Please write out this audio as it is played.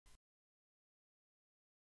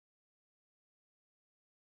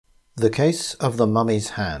The Case of the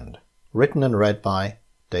Mummy's Hand, written and read by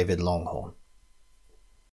David Longhorn.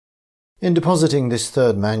 In depositing this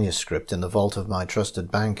third manuscript in the vault of my trusted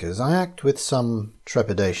bankers, I act with some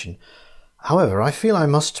trepidation. However, I feel I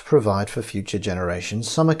must provide for future generations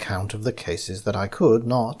some account of the cases that I could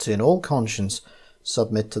not, in all conscience,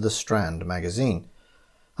 submit to the Strand magazine.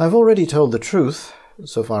 I have already told the truth,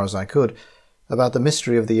 so far as I could, about the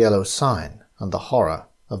mystery of the yellow sign and the horror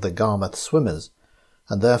of the Garmouth swimmers,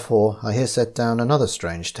 and therefore I here set down another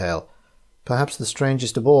strange tale, perhaps the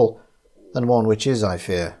strangest of all, and one which is, I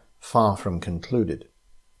fear, far from concluded.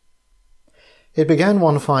 It began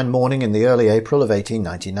one fine morning in the early April of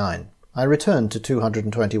 1899. I returned to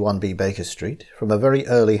 221B Baker Street from a very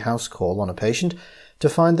early house call on a patient to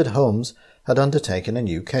find that Holmes had undertaken a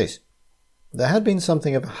new case. There had been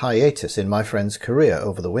something of a hiatus in my friend's career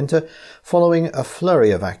over the winter, following a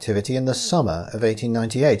flurry of activity in the summer of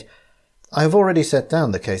 1898. I have already set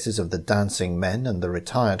down the cases of the dancing men and the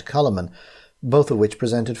retired colourman, both of which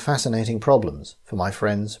presented fascinating problems for my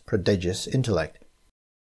friend's prodigious intellect.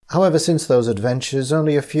 However, since those adventures,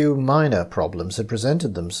 only a few minor problems had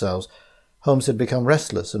presented themselves. Holmes had become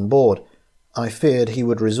restless and bored. I feared he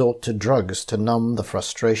would resort to drugs to numb the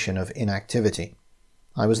frustration of inactivity.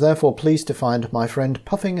 I was therefore pleased to find my friend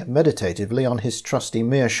puffing meditatively on his trusty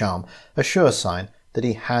meerschaum, a sure sign that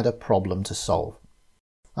he had a problem to solve.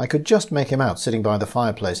 I could just make him out sitting by the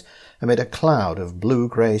fireplace amid a cloud of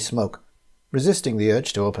blue-grey smoke. Resisting the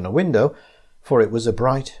urge to open a window, for it was a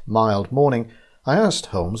bright, mild morning, I asked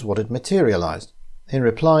Holmes what had materialized. In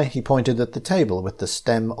reply, he pointed at the table with the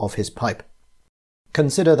stem of his pipe.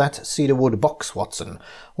 "Consider that cedarwood box, Watson,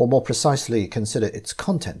 or more precisely, consider its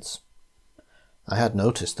contents." I had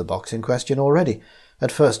noticed the box in question already.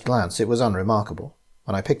 At first glance it was unremarkable.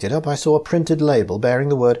 When I picked it up, I saw a printed label bearing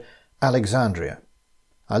the word Alexandria.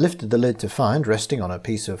 I lifted the lid to find, resting on a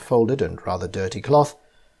piece of folded and rather dirty cloth,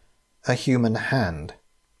 a human hand.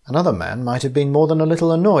 Another man might have been more than a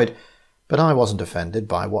little annoyed, but I wasn't offended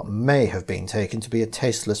by what may have been taken to be a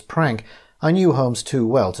tasteless prank. I knew Holmes too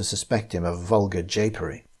well to suspect him of vulgar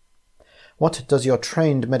japery. "What does your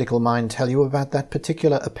trained medical mind tell you about that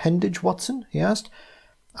particular appendage, Watson?" he asked.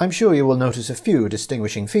 "I'm sure you will notice a few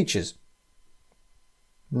distinguishing features."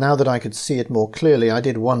 Now that I could see it more clearly, I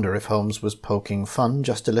did wonder if Holmes was poking fun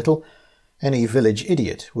just a little. Any village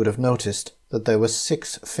idiot would have noticed that there were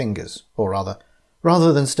 6 fingers, or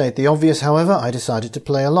rather than state the obvious, however, I decided to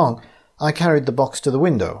play along. I carried the box to the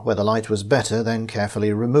window, where the light was better, then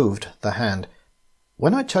carefully removed the hand.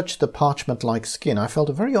 When I touched the parchment-like skin, I felt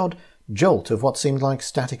a very odd jolt of what seemed like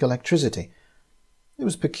static electricity. It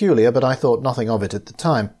was peculiar, but I thought nothing of it at the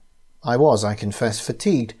time. I was, I confess,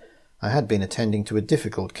 fatigued. I had been attending to a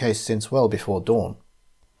difficult case since well before dawn.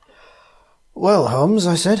 "Well, Holmes,"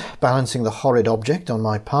 I said, balancing the horrid object on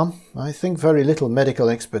my palm, "I think very little medical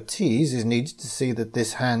expertise is needed to see that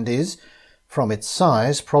this hand is, from its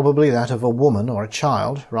size, probably that of a woman or a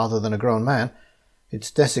child, rather than a grown man. Its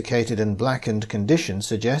desiccated and blackened condition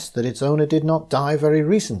suggests that its owner did not die very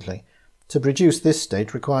recently. To produce this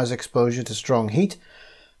state requires exposure to strong heat,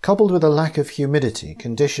 coupled with a lack of humidity,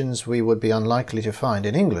 conditions we would be unlikely to find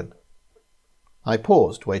in England." I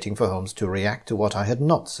paused, waiting for Holmes to react to what I had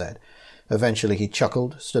not said. Eventually he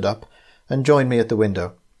chuckled, stood up, and joined me at the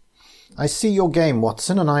window. "I see your game,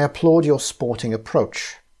 Watson, and I applaud your sporting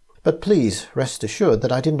approach. But please rest assured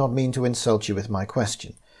that I did not mean to insult you with my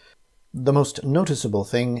question. The most noticeable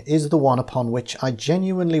thing is the one upon which I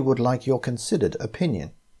genuinely would like your considered opinion."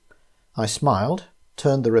 I smiled,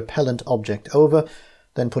 turned the repellent object over,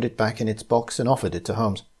 then put it back in its box and offered it to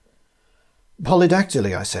Holmes.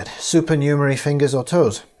 "Polydactyly," I said. "Supernumerary fingers or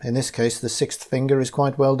toes. In this case the 6th finger is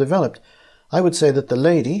quite well developed. I would say that the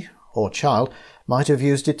lady, or child, might have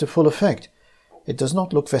used it to full effect. It does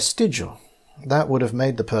not look vestigial. That would have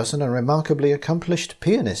made the person a remarkably accomplished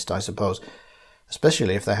pianist, I suppose,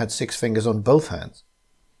 especially if they had 6 fingers on both hands."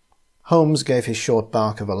 Holmes gave his short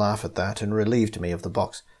bark of a laugh at that and relieved me of the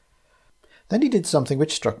box. Then he did something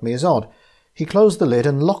which struck me as odd. He closed the lid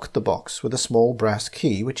and locked the box with a small brass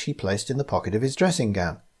key which he placed in the pocket of his dressing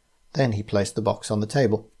gown. Then he placed the box on the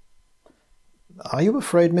table. "Are you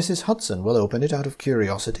afraid Mrs. Hudson will open it out of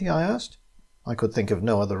curiosity?" I asked. I could think of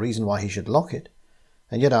no other reason why he should lock it,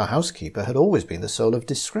 and yet our housekeeper had always been the soul of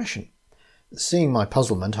discretion. Seeing my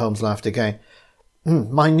puzzlement, Holmes laughed again.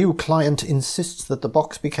 "My new client insists that the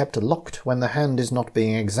box be kept locked when the hand is not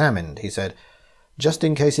being examined," he said, "just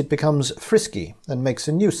in case it becomes frisky and makes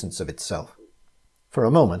a nuisance of itself." For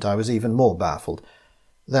a moment I was even more baffled.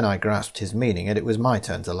 Then I grasped his meaning, and it was my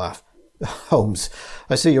turn to laugh. "Holmes,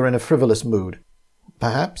 I see you're in a frivolous mood."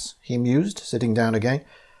 "Perhaps," he mused, sitting down again.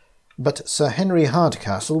 But Sir Henry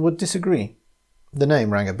Hardcastle would disagree. The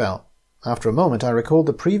name rang a bell. After a moment I recalled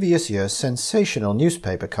the previous year's sensational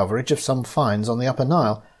newspaper coverage of some finds on the Upper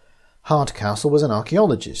Nile. Hardcastle was an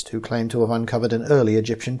archaeologist who claimed to have uncovered an early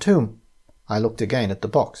Egyptian tomb. I looked again at the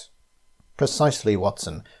box. "Precisely,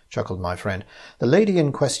 Watson," chuckled my friend. "The lady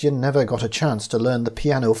in question never got a chance to learn the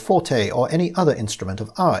pianoforte or any other instrument of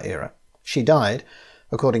our era. She died,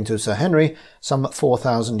 according to Sir Henry, some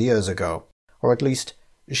 4,000 years ago. Or at least,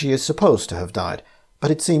 she is supposed to have died.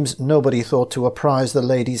 But it seems nobody thought to apprise the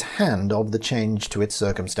lady's hand of the change to its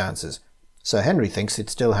circumstances. Sir Henry thinks it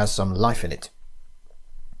still has some life in it."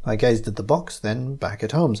 I gazed at the box, then back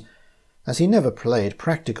at Holmes. As he never played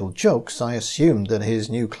practical jokes, I assumed that his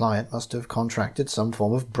new client must have contracted some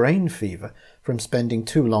form of brain fever from spending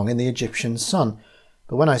too long in the Egyptian sun.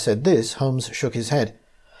 But when I said this, Holmes shook his head.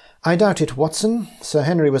 "I doubt it, Watson. Sir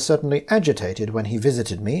Henry was certainly agitated when he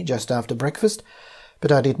visited me just after breakfast,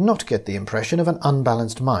 but I did not get the impression of an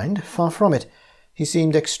unbalanced mind. Far from it. He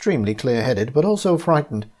seemed extremely clear-headed, but also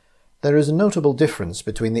frightened. There is a notable difference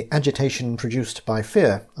between the agitation produced by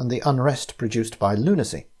fear and the unrest produced by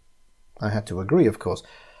lunacy." I had to agree, of course,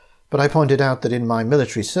 but I pointed out that in my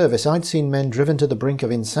military service I'd seen men driven to the brink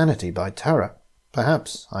of insanity by terror.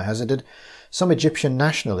 Perhaps, I hazarded, some Egyptian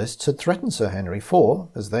nationalists had threatened Sir Henry for,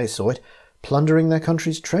 as they saw it, plundering their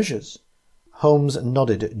country's treasures. Holmes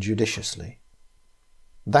nodded judiciously.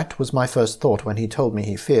 "That was my first thought when he told me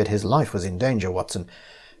he feared his life was in danger, Watson.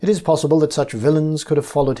 It is possible that such villains could have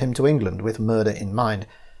followed him to England with murder in mind,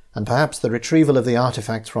 and perhaps the retrieval of the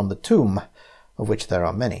artefacts from the tomb, of which there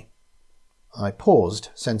are many." I paused,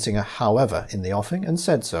 sensing a however in the offing, and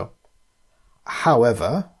said so.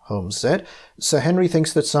 "However," Holmes said, "Sir Henry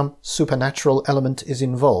thinks that some supernatural element is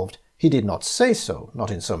involved. He did not say so,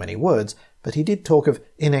 not in so many words, but he did talk of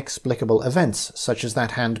inexplicable events, such as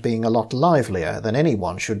that hand being a lot livelier than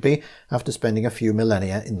anyone should be after spending a few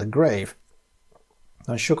millennia in the grave."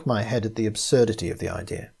 I shook my head at the absurdity of the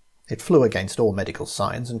idea. It flew against all medical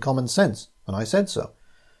science and common sense, and I said so.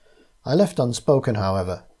 I left unspoken,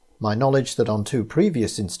 however, my knowledge that on 2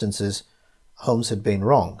 previous instances Holmes had been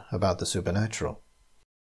wrong about the supernatural.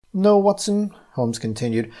 "No, Watson," Holmes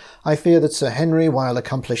continued, "I fear that Sir Henry, while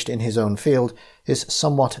accomplished in his own field, is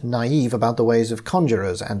somewhat naive about the ways of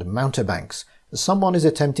conjurers and mountebanks. Someone is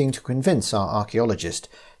attempting to convince our archaeologist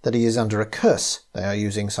that he is under a curse. They are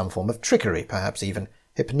using some form of trickery, perhaps even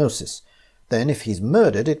hypnosis. Then, if he's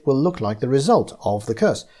murdered, it will look like the result of the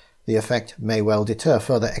curse. The effect may well deter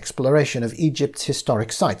further exploration of Egypt's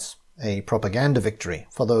historic sites, a propaganda victory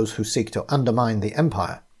for those who seek to undermine the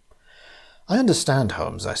empire." "I understand,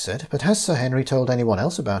 Holmes," I said, "but has Sir Henry told anyone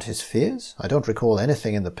else about his fears? I don't recall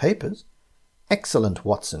anything in the papers." "Excellent,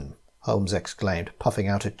 Watson," Holmes exclaimed, puffing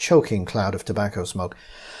out a choking cloud of tobacco smoke.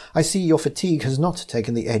 "I see your fatigue has not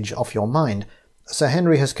taken the edge off your mind. Sir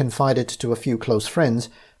Henry has confided to a few close friends,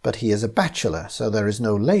 but he is a bachelor, so there is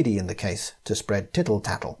no lady in the case to spread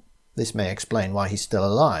tittle-tattle. This may explain why he's still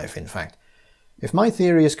alive, in fact. If my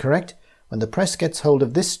theory is correct, when the press gets hold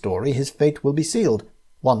of this story, his fate will be sealed.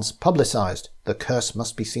 Once publicized, the curse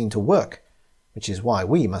must be seen to work, which is why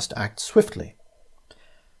we must act swiftly."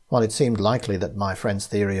 While it seemed likely that my friend's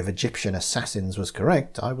theory of Egyptian assassins was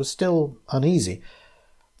correct, I was still uneasy.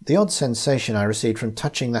 The odd sensation I received from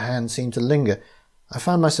touching the hand seemed to linger. I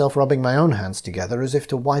found myself rubbing my own hands together as if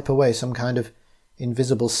to wipe away some kind of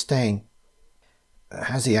invisible stain.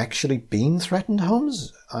 "Has he actually been threatened,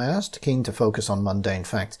 Holmes?" I asked, keen to focus on mundane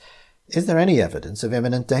facts. "Is there any evidence of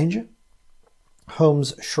imminent danger?"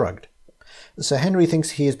 Holmes shrugged. "Sir Henry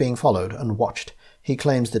thinks he is being followed and watched. He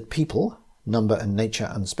claims that people, number and nature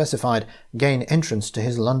unspecified, gain entrance to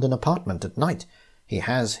his London apartment at night. He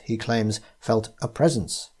has, he claims, felt a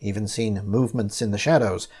presence, even seen movements in the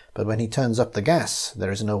shadows, but when he turns up the gas,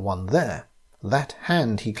 there is no one there. That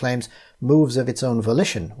hand, he claims, moves of its own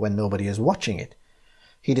volition when nobody is watching it.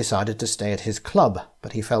 He decided to stay at his club,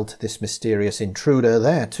 but he felt this mysterious intruder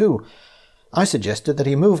there too. I suggested that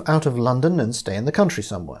he move out of London and stay in the country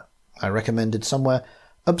somewhere. I recommended somewhere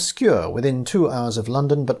obscure within 2 hours of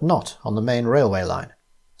London, but not on the main railway line.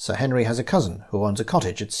 Sir Henry has a cousin who owns a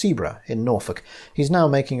cottage at Seaborough in Norfolk. He's now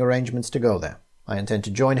making arrangements to go there. I intend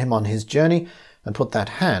to join him on his journey and put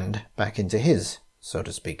that hand back into his, so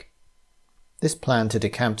to speak." This plan to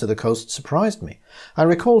decamp to the coast surprised me. I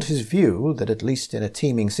recalled his view that at least in a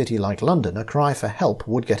teeming city like London a cry for help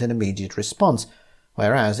would get an immediate response,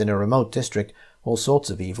 whereas in a remote district all sorts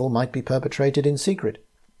of evil might be perpetrated in secret.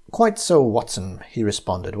 "Quite so, Watson," he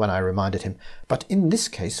responded when I reminded him, "but in this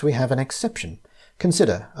case we have an exception.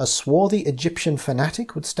 Consider, a swarthy Egyptian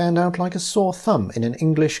fanatic would stand out like a sore thumb in an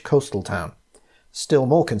English coastal town. Still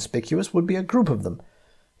more conspicuous would be a group of them.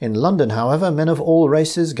 In London, however, men of all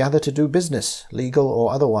races gather to do business, legal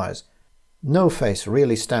or otherwise. No face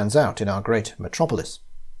really stands out in our great metropolis."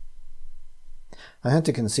 I had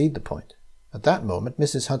to concede the point. At that moment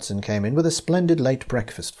Mrs. Hudson came in with a splendid late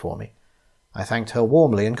breakfast for me. I thanked her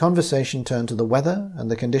warmly, and conversation turned to the weather and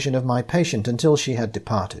the condition of my patient until she had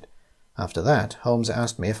departed. After that, Holmes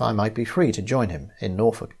asked me if I might be free to join him in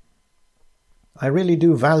Norfolk. "I really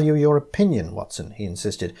do value your opinion, Watson," he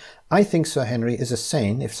insisted. "I think Sir Henry is a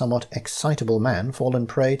sane, if somewhat excitable man, fallen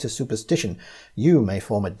prey to superstition. You may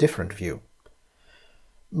form a different view."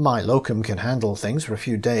 "My locum can handle things for a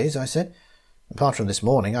few days," I said. "Apart from this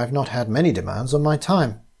morning, I've not had many demands on my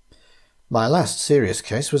time. My last serious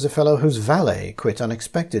case was a fellow whose valet quit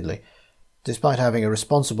unexpectedly. Despite having a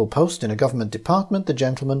responsible post in a government department, the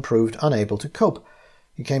gentleman proved unable to cope.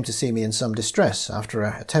 He came to see me in some distress after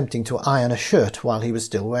attempting to iron a shirt while he was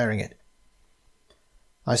still wearing it."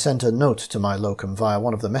 I sent a note to my locum via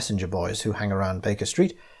one of the messenger boys who hang around Baker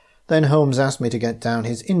Street. Then Holmes asked me to get down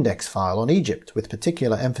his index file on Egypt, with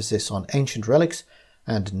particular emphasis on ancient relics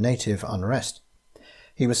and native unrest.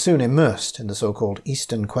 He was soon immersed in the so-called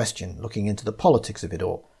Eastern question, looking into the politics of it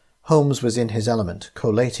all. Holmes was in his element,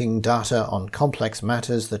 collating data on complex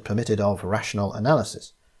matters that permitted of rational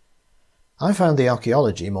analysis. I found the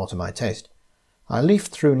archaeology more to my taste. I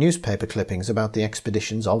leafed through newspaper clippings about the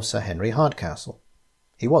expeditions of Sir Henry Hardcastle.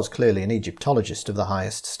 He was clearly an Egyptologist of the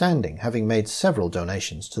highest standing, having made several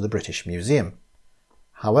donations to the British Museum.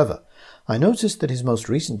 However, I noticed that his most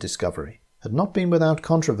recent discovery had not been without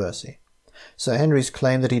controversy. Sir Henry's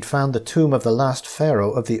claim that he'd found the tomb of the last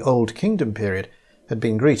pharaoh of the Old Kingdom period had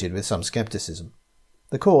been greeted with some scepticism.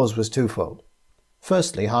 The cause was twofold.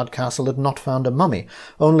 Firstly, Hardcastle had not found a mummy,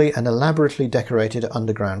 only an elaborately decorated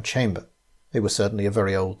underground chamber. It was certainly a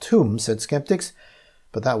very old tomb, said sceptics,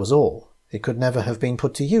 but that was all. It could never have been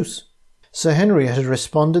put to use. Sir Henry had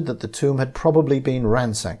responded that the tomb had probably been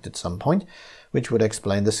ransacked at some point, which would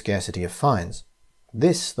explain the scarcity of finds.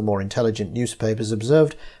 This, the more intelligent newspapers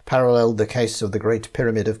observed, paralleled the case of the Great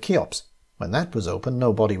Pyramid of Cheops. When that was opened,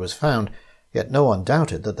 no body was found, yet no one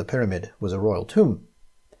doubted that the pyramid was a royal tomb.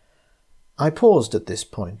 I paused at this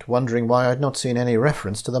point, wondering why I had not seen any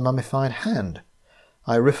reference to the mummified hand.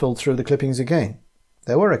 I riffled through the clippings again.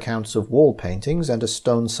 There were accounts of wall paintings and a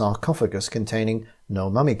stone sarcophagus containing no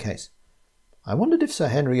mummy case. I wondered if Sir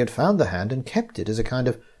Henry had found the hand and kept it as a kind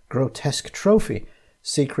of grotesque trophy,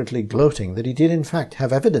 secretly gloating that he did in fact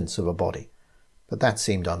have evidence of a body. But that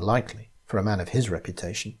seemed unlikely for a man of his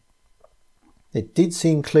reputation. It did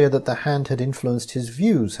seem clear that the hand had influenced his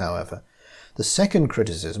views, however. The second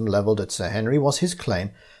criticism levelled at Sir Henry was his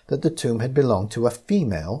claim that the tomb had belonged to a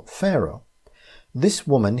female pharaoh. This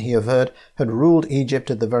woman, he averred, had ruled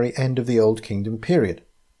Egypt at the very end of the Old Kingdom period.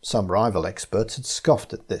 Some rival experts had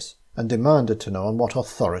scoffed at this, and demanded to know on what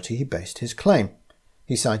authority he based his claim.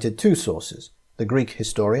 He cited two sources, the Greek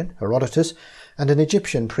historian Herodotus and an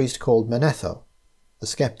Egyptian priest called Manetho. The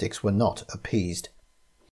sceptics were not appeased.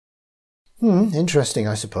 Interesting,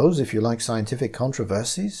 I suppose, if you like scientific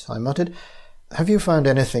controversies," I muttered. "Have you found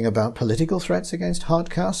anything about political threats against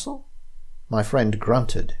Hardcastle?" My friend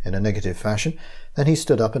grunted in a negative fashion. Then he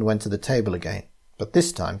stood up and went to the table again, but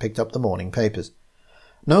this time picked up the morning papers.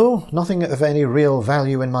 "No, nothing of any real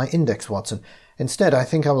value in my index, Watson. Instead, I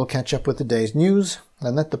think I will catch up with the day's news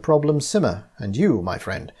and let the problem simmer, and you, my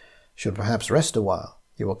friend, should perhaps rest a while.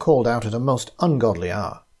 You were called out at a most ungodly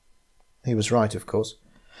hour." He was right, of course.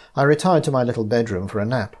 I retired to my little bedroom for a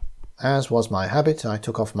nap. As was my habit, I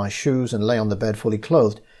took off my shoes and lay on the bed fully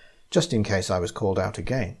clothed, just in case I was called out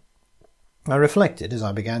again. I reflected as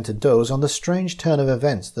I began to doze on the strange turn of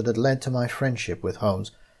events that had led to my friendship with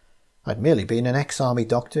Holmes. I'd merely been an ex-army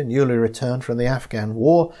doctor, newly returned from the Afghan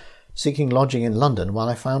war, seeking lodging in London while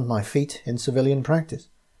I found my feet in civilian practice.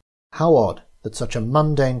 How odd that such a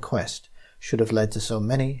mundane quest should have led to so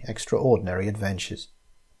many extraordinary adventures.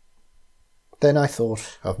 Then I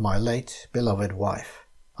thought of my late beloved wife.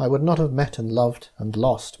 I would not have met and loved and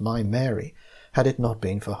lost my Mary had it not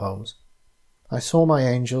been for Holmes. I saw my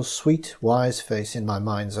angel's sweet, wise face in my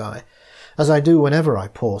mind's eye, as I do whenever I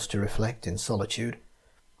pause to reflect in solitude.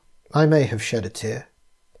 I may have shed a tear.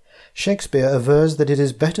 Shakespeare avers that it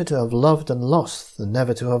is better to have loved and lost than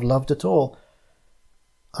never to have loved at all.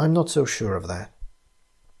 I'm not so sure of that.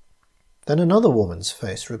 Then another woman's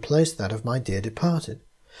face replaced that of my dear departed.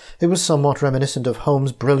 It was somewhat reminiscent of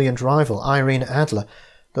Holmes' brilliant rival, Irene Adler,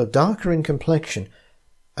 though darker in complexion,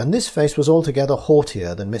 and this face was altogether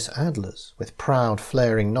haughtier than Miss Adler's, with proud,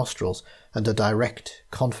 flaring nostrils and a direct,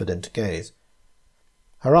 confident gaze.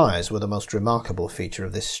 Her eyes were the most remarkable feature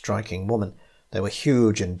of this striking woman. They were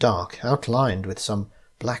huge and dark, outlined with some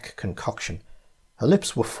black concoction. Her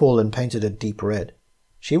lips were full and painted a deep red.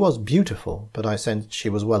 She was beautiful, but I sensed she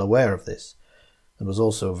was well aware of this, and was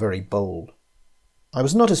also very bold. I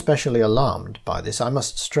was not especially alarmed by this, I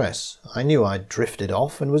must stress. I knew I'd drifted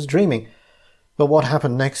off and was dreaming, but what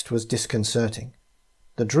happened next was disconcerting.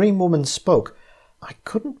 The dream woman spoke. I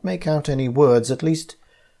couldn't make out any words, at least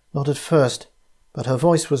not at first, but her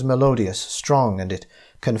voice was melodious, strong, and it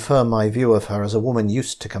confirmed my view of her as a woman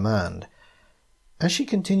used to command. As she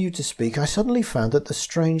continued to speak, I suddenly found that the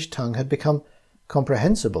strange tongue had become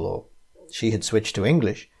comprehensible, or she had switched to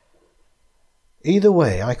English. Either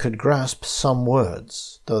way, I could grasp some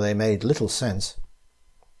words, though they made little sense.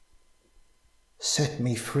 "Set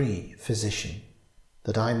me free, physician,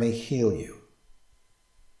 that I may heal you."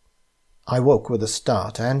 I woke with a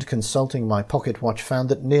start, and, consulting my pocket watch, found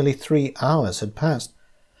that nearly 3 hours had passed.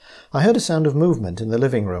 I heard a sound of movement in the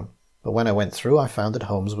living room, but when I went through I found that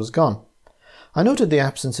Holmes was gone. I noted the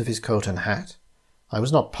absence of his coat and hat. I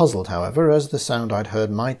was not puzzled, however, as the sound I'd heard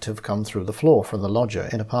might have come through the floor from the lodger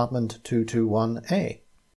in apartment 221A.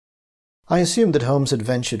 I assumed that Holmes had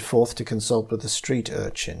ventured forth to consult with the street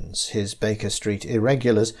urchins, his Baker Street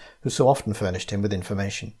irregulars, who so often furnished him with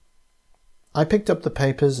information. I picked up the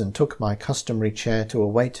papers and took my customary chair to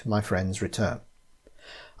await my friend's return.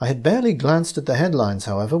 I had barely glanced at the headlines,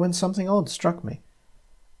 however, when something odd struck me.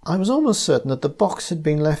 I was almost certain that the box had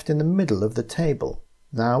been left in the middle of the table.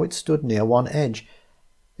 Now it stood near one edge.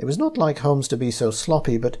 It was not like Holmes to be so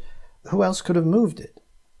sloppy, but who else could have moved it?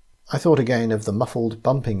 I thought again of the muffled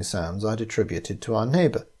bumping sounds I'd attributed to our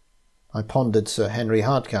neighbour. I pondered Sir Henry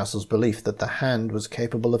Hardcastle's belief that the hand was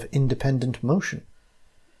capable of independent motion.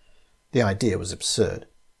 The idea was absurd,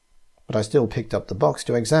 but I still picked up the box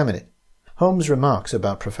to examine it. Holmes' remarks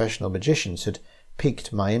about professional magicians had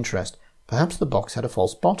piqued my interest. Perhaps the box had a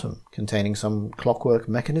false bottom, containing some clockwork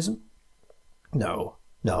mechanism? No,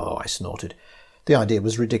 I snorted. The idea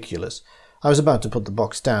was ridiculous. I was about to put the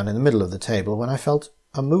box down in the middle of the table when I felt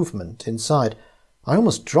a movement inside. I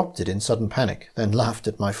almost dropped it in sudden panic, then laughed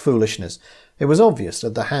at my foolishness. It was obvious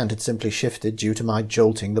that the hand had simply shifted due to my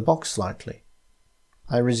jolting the box slightly.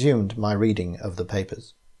 I resumed my reading of the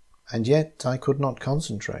papers, and yet I could not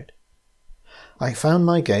concentrate. I found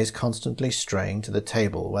my gaze constantly straying to the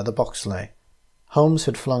table where the box lay. Holmes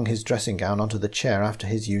had flung his dressing-gown onto the chair after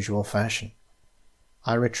his usual fashion.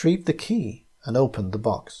 I retrieved the key and opened the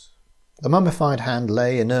box. The mummified hand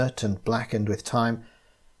lay inert and blackened with time.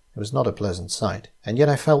 It was not a pleasant sight, and yet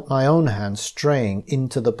I felt my own hand straying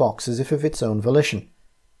into the box as if of its own volition.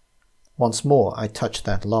 Once more I touched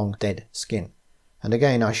that long dead skin, and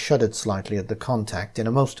again I shuddered slightly at the contact in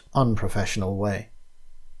a most unprofessional way.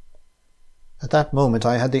 At that moment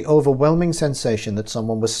I had the overwhelming sensation that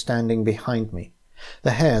someone was standing behind me.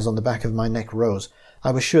 The hairs on the back of my neck rose.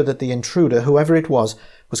 I was sure that the intruder, whoever it was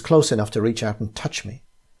close enough to reach out and touch me.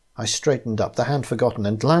 I straightened up, the hand forgotten,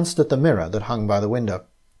 and glanced at the mirror that hung by the window.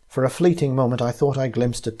 For a fleeting moment I thought I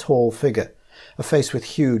glimpsed a tall figure, a face with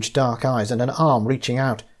huge dark eyes, and an arm reaching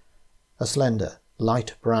out. A slender,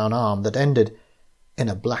 light brown arm that ended in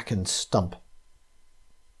a blackened stump.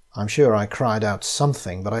 I'm sure I cried out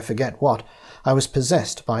something, but I forget what. I was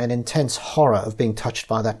possessed by an intense horror of being touched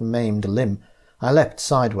by that maimed limb. I leapt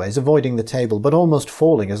sideways, avoiding the table, but almost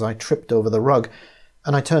falling as I tripped over the rug,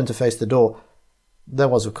 and I turned to face the door. There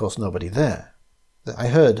was, of course, nobody there. I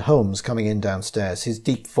heard Holmes coming in downstairs, his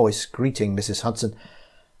deep voice greeting Mrs. Hudson.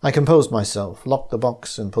 I composed myself, locked the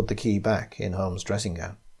box, and put the key back in Holmes'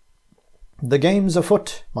 dressing-gown. "The game's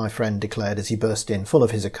afoot," my friend declared as he burst in, full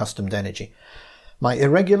of his accustomed energy. "My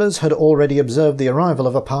irregulars had already observed the arrival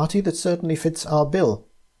of a party that certainly fits our bill."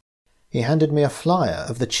 He handed me a flyer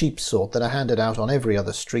of the cheap sort that are handed out on every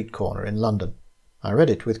other street corner in London. I read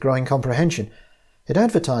it with growing comprehension. It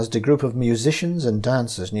advertised a group of musicians and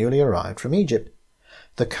dancers newly arrived from Egypt.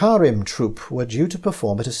 The Karim troupe were due to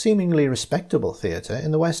perform at a seemingly respectable theatre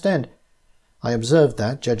in the West End. I observed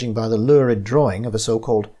that, judging by the lurid drawing of a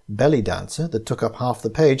so-called belly dancer that took up half the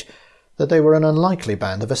page, that they were an unlikely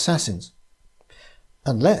band of assassins.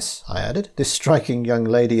 "Unless," I added, "this striking young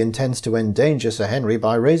lady intends to endanger Sir Henry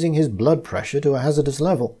by raising his blood pressure to a hazardous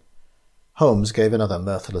level." Holmes gave another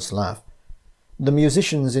mirthless laugh. "The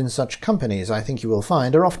musicians in such companies, I think you will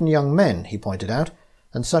find, are often young men," he pointed out,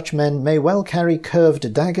 "and such men may well carry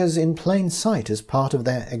curved daggers in plain sight as part of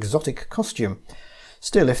their exotic costume.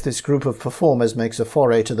 Still, if this group of performers makes a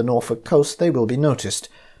foray to the Norfolk coast, they will be noticed.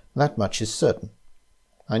 That much is certain."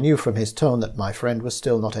 I knew from his tone that my friend was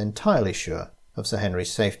still not entirely sure of Sir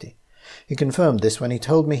Henry's safety. He confirmed this when he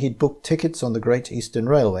told me he'd booked tickets on the Great Eastern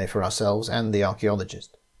Railway for ourselves and the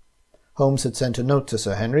archaeologist. Holmes had sent a note to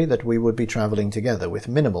Sir Henry that we would be travelling together with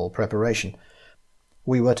minimal preparation.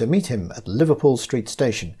 We were to meet him at Liverpool Street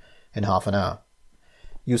Station in half an hour.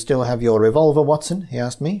 "You still have your revolver, Watson?" he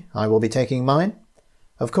asked me. "I will be taking mine."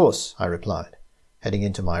 "Of course," I replied, heading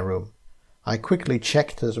into my room. I quickly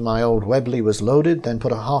checked that my old Webley was loaded, then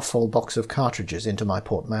put a half-full box of cartridges into my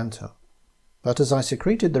portmanteau. But as I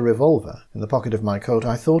secreted the revolver in the pocket of my coat,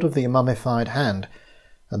 I thought of the mummified hand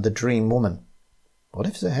and the dream woman. What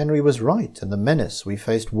if Sir Henry was right, and the menace we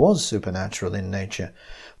faced was supernatural in nature?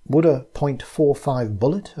 Would a .45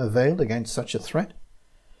 bullet avail against such a threat?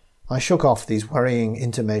 I shook off these worrying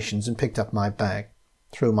intimations and picked up my bag.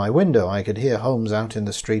 Through my window I could hear Holmes out in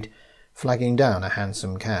the street, flagging down a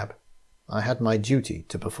hansom cab. I had my duty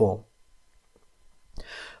to perform.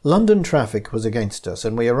 London traffic was against us,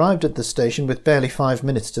 and we arrived at the station with barely 5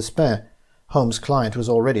 minutes to spare. Holmes' client was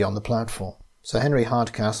already on the platform. Sir Henry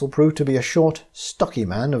Hardcastle proved to be a short, stocky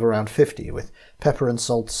man of around 50, with pepper and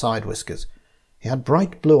salt side whiskers. He had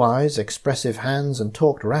bright blue eyes, expressive hands, and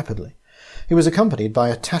talked rapidly. He was accompanied by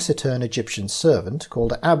a taciturn Egyptian servant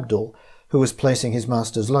called Abdul, who was placing his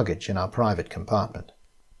master's luggage in our private compartment.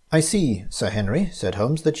 "I see, Sir Henry," said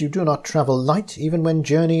Holmes, "that you do not travel light even when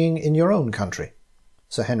journeying in your own country."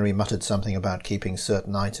 Sir Henry muttered something about keeping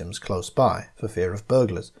certain items close by, for fear of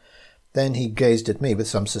burglars. Then he gazed at me with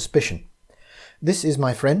some suspicion. "This is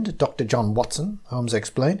my friend, Dr. John Watson," Holmes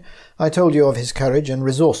explained. "I told you of his courage and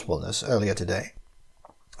resourcefulness earlier today."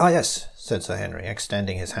 "Ah, yes," said Sir Henry,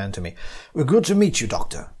 extending his hand to me. "Good to meet you,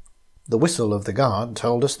 Doctor." The whistle of the guard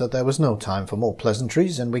told us that there was no time for more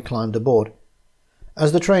pleasantries, and we climbed aboard.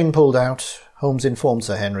 As the train pulled out, Holmes informed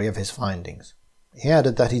Sir Henry of his findings. He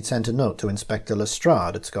added that he'd sent a note to Inspector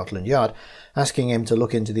Lestrade at Scotland Yard, asking him to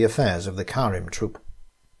look into the affairs of the Karim troop.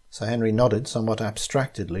 Sir Henry nodded somewhat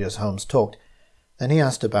abstractedly as Holmes talked. Then he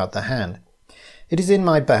asked about the hand. "It is in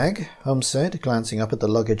my bag," Holmes said, glancing up at the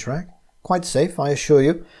luggage rack. "Quite safe, I assure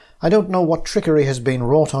you. I don't know what trickery has been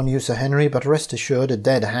wrought on you, Sir Henry, but rest assured a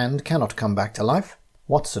dead hand cannot come back to life.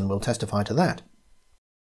 Watson will testify to that."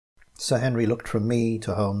 Sir Henry looked from me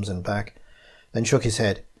to Holmes and back, then shook his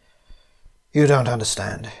head. "You don't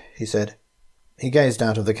understand," he said. He gazed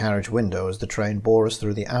out of the carriage window as the train bore us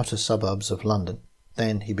through the outer suburbs of London.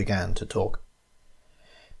 Then he began to talk.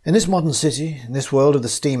 "In this modern city, in this world of the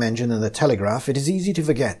steam engine and the telegraph, it is easy to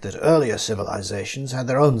forget that earlier civilizations had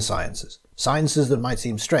their own sciences, sciences that might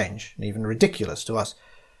seem strange and even ridiculous to us,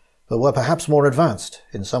 but were perhaps more advanced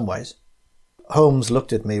in some ways." Holmes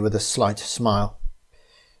looked at me with a slight smile.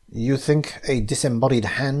 "You think a disembodied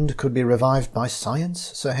hand could be revived by science,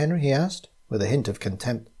 Sir Henry?" he asked, with a hint of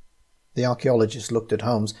contempt. The archaeologist looked at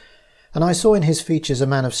Holmes, and I saw in his features a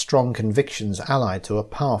man of strong convictions allied to a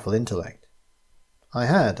powerful intellect. I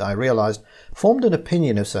had, I realized, formed an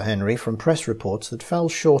opinion of Sir Henry from press reports that fell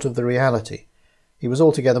short of the reality. He was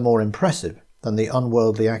altogether more impressive than the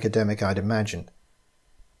unworldly academic I'd imagined.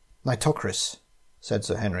 "Nitocris," said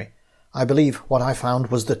Sir Henry. "I believe what I found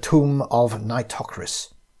was the tomb of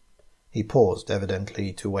Nitocris." He paused,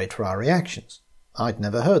 evidently to wait for our reactions. I'd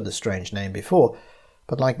never heard the strange name before,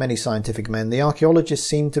 but like many scientific men, the archaeologist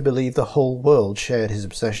seemed to believe the whole world shared his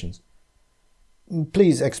obsessions.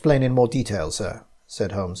 "Please explain in more detail, sir,"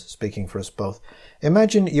 said Holmes, speaking for us both.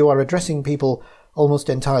 "Imagine you are addressing people almost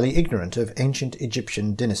entirely ignorant of ancient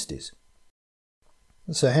Egyptian dynasties."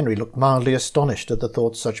 Sir Henry looked mildly astonished at the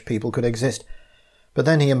thought such people could exist, but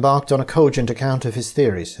then he embarked on a cogent account of his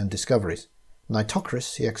theories and discoveries.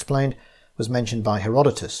 Nitocris, he explained, was mentioned by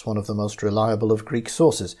Herodotus, one of the most reliable of Greek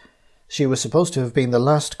sources. She was supposed to have been the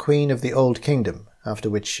last queen of the Old Kingdom, after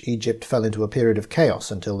which Egypt fell into a period of chaos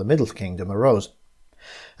until the Middle Kingdom arose.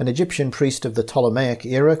 An Egyptian priest of the Ptolemaic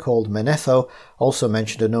era called Manetho also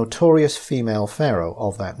mentioned a notorious female pharaoh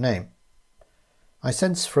of that name. "I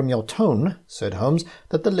sense from your tone," said Holmes,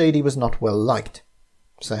 "that the lady was not well liked."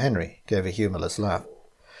 Sir Henry gave a humourless laugh.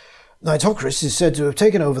 "Nitocris is said to have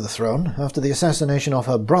taken over the throne after the assassination of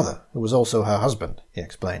her brother, who was also her husband," he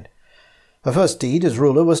explained. "Her first deed as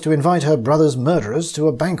ruler was to invite her brother's murderers to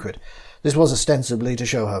a banquet. This was ostensibly to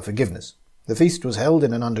show her forgiveness. The feast was held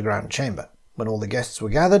in an underground chamber. When all the guests were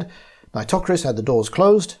gathered, Nitocris had the doors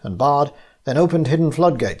closed and barred, then opened hidden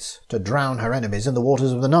floodgates to drown her enemies in the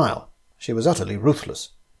waters of the Nile. She was utterly ruthless."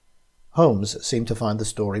 Holmes seemed to find the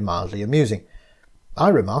story mildly amusing. I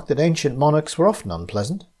remarked that ancient monarchs were often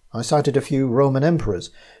unpleasant. I cited a few Roman emperors,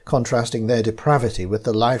 contrasting their depravity with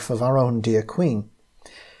the life of our own dear queen.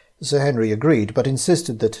 Sir Henry agreed, but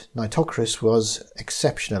insisted that Nitocris was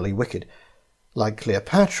exceptionally wicked. Like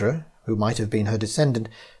Cleopatra, who might have been her descendant,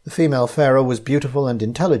 the female pharaoh was beautiful and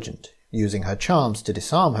intelligent, using her charms to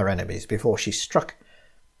disarm her enemies before she struck.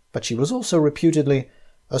 But she was also reputedly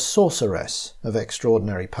a sorceress of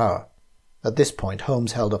extraordinary power. At this point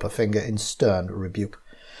Holmes held up a finger in stern rebuke.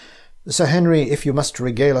 Sir Henry, if you must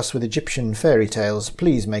regale us with Egyptian fairy tales,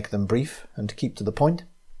 please make them brief and keep to the point."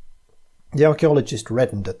 The archaeologist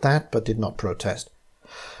reddened at that, but did not protest.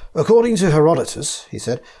 "According to Herodotus," he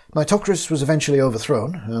said, "Nitocris was eventually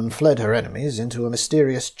overthrown and fled her enemies into a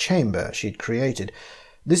mysterious chamber she'd created.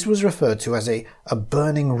 This was referred to as a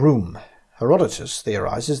burning room. Herodotus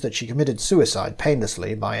theorizes that she committed suicide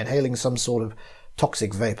painlessly by inhaling some sort of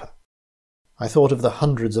toxic vapor." I thought of the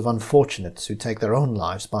hundreds of unfortunates who take their own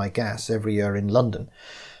lives by gas every year in London,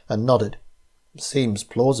 and nodded. "Seems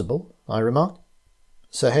plausible," I remarked.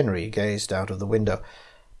 Sir Henry gazed out of the window.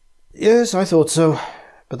 "Yes, I thought so.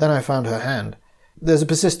 But then I found her hand. There's a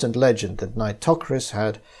persistent legend that Nitocris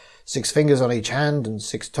had 6 fingers on each hand and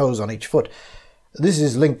 6 toes on each foot. This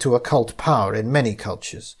is linked to occult power in many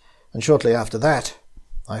cultures, and shortly after that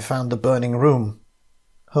I found the burning room."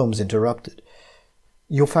 Holmes interrupted.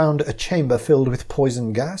 "You found a chamber filled with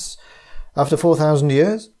poison gas? After 4,000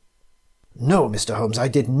 years?" "No, Mr. Holmes, I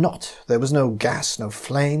did not. There was no gas, no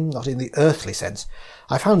flame, not in the earthly sense.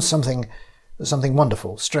 I found something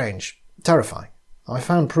wonderful, strange, terrifying. I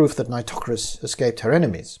found proof that Nitocris escaped her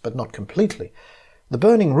enemies, but not completely. The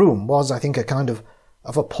burning room was, I think, a kind of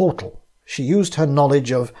a portal. She used her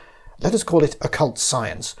knowledge of, let us call it occult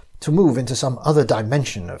science, to move into some other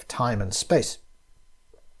dimension of time and space."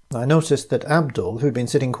 I noticed that Abdul, who'd been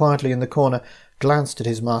sitting quietly in the corner, glanced at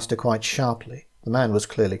his master quite sharply. The man was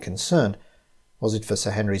clearly concerned. Was it for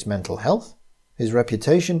Sir Henry's mental health, his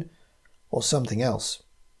reputation, or something else?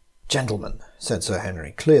 "Gentlemen," said Sir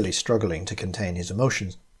Henry, clearly struggling to contain his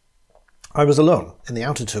emotions, "I was alone in the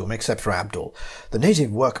outer tomb except for Abdul. The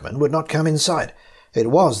native workmen would not come inside.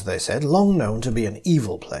 It was, they said, long known to be an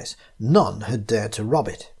evil place. None had dared to rob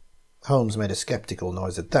it." Holmes made a sceptical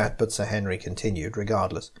noise at that, but Sir Henry continued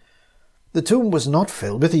regardless. "The tomb was not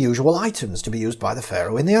filled with the usual items to be used by the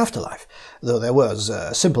pharaoh in the afterlife, though there was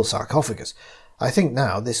a simple sarcophagus. I think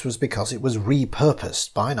now this was because it was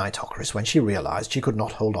repurposed by Nitocris when she realized she could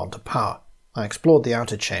not hold on to power. I explored the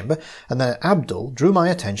outer chamber, and then Abdul drew my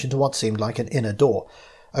attention to what seemed like an inner door,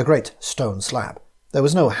 a great stone slab. There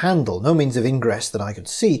was no handle, no means of ingress that I could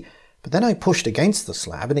see, but then I pushed against the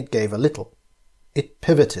slab and it gave a little. It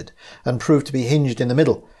pivoted and proved to be hinged in the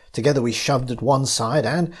middle. Together we shoved at one side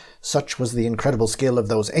and, such was the incredible skill of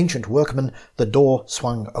those ancient workmen, the door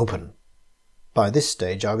swung open." By this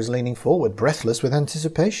stage I was leaning forward, breathless with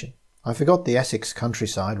anticipation. I forgot the Essex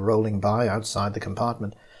countryside rolling by outside the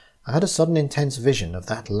compartment. I had a sudden intense vision of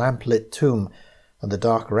that lamp-lit tomb and the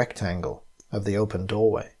dark rectangle of the open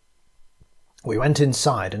doorway. We went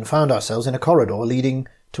inside and found ourselves in a corridor leading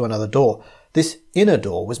to another door. This inner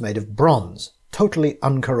door was made of bronze, totally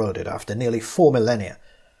uncorroded after nearly 4 millennia.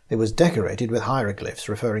 It was decorated with hieroglyphs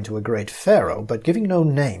referring to a great pharaoh, but giving no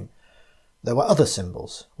name. There were other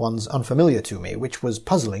symbols, ones unfamiliar to me, which was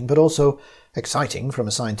puzzling but also exciting from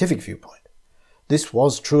a scientific viewpoint. This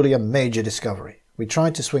was truly a major discovery. We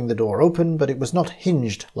tried to swing the door open, but it was not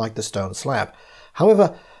hinged like the stone slab.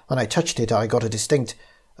 However, when I touched it, I got a distinct,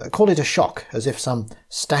 call it a shock, as if some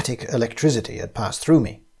static electricity had passed through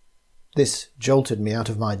me. This jolted me out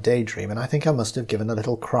of my daydream, and I think I must have given a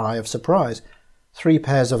little cry of surprise. 3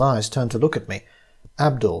 pairs of eyes turned to look at me.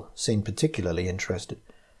 Abdul seemed particularly interested.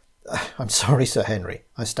 "I'm sorry, Sir Henry,"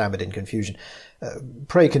 I stammered in confusion.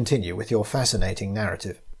 "Pray continue with your fascinating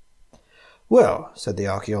narrative." "Well," said the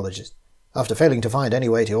archaeologist, "after failing to find any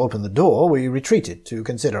way to open the door, we retreated to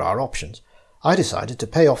consider our options. I decided to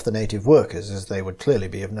pay off the native workers, as they would clearly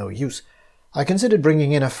be of no use. I considered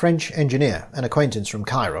bringing in a French engineer, an acquaintance from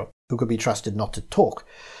Cairo, who could be trusted not to talk.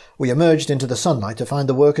 We emerged into the sunlight to find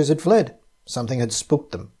the workers had fled. Something had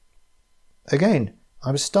spooked them." Again,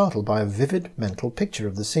 I was startled by a vivid mental picture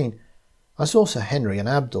of the scene. I saw Sir Henry and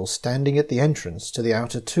Abdul standing at the entrance to the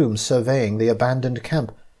outer tomb, surveying the abandoned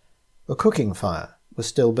camp. A cooking fire was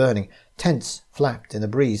still burning. Tents flapped in the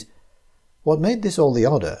breeze. What made this all the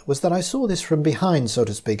odder was that I saw this from behind, so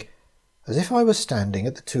to speak, as if I was standing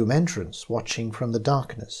at the tomb entrance, watching from the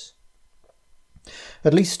darkness.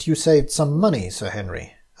 "At least you saved some money, Sir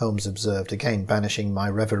Henry," Holmes observed, again banishing my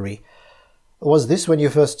reverie. "Was this when you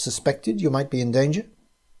first suspected you might be in danger?"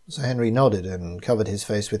 Sir Henry nodded and covered his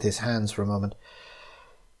face with his hands for a moment.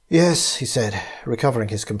 "Yes," he said, recovering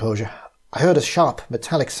his composure. "I heard a sharp,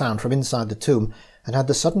 metallic sound from inside the tomb and had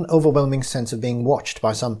the sudden overwhelming sense of being watched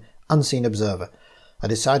by some unseen observer. I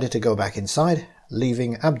decided to go back inside,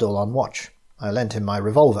 leaving Abdul on watch. I lent him my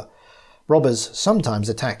revolver. Robbers sometimes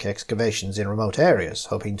attack excavations in remote areas,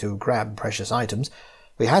 hoping to grab precious items.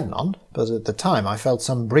 We had none, but at the time I felt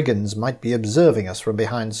some brigands might be observing us from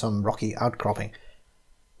behind some rocky outcropping."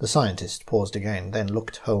 The scientist paused again, then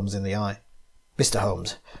looked Holmes in the eye. "Mr.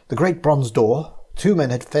 Holmes, the great bronze door, Two men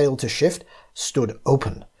had failed to shift, stood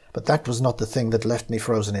open. But that was not the thing that left me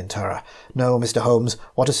frozen in terror. No, Mr. Holmes,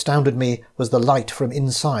 what astounded me was the light from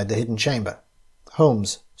inside the hidden chamber.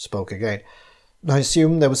 Holmes spoke again. I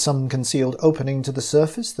assume there was some concealed opening to the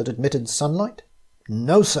surface that admitted sunlight?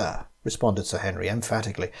 No, sir, responded Sir Henry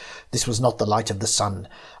emphatically. This was not the light of the sun.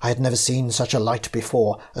 I had never seen such a light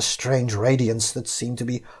before, a strange radiance that seemed to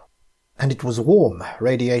be... and it was warm,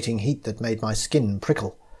 radiating heat that made my skin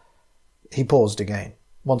prickle. He paused again.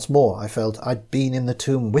 Once more I felt I'd been in the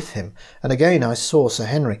tomb with him, and again I saw Sir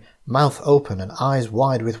Henry, mouth open and eyes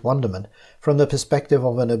wide with wonderment, from the perspective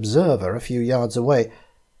of an observer a few yards away.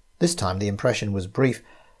 This time the impression was brief,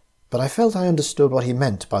 but I felt I understood what he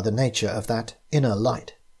meant by the nature of that inner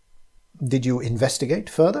light. "Did you investigate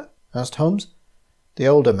further?" asked Holmes. The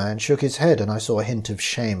older man shook his head, and I saw a hint of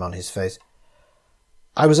shame on his face.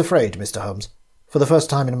 "I was afraid, Mr. Holmes. For the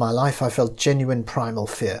first time in my life I felt genuine primal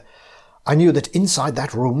fear. I knew that inside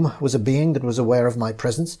that room was a being that was aware of my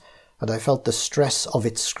presence, and I felt the stress of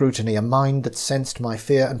its scrutiny, a mind that sensed my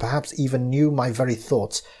fear and perhaps even knew my very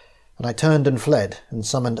thoughts, and I turned and fled and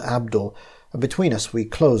summoned Abdul, and between us we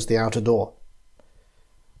closed the outer door."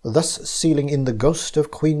 "Thus sealing in the ghost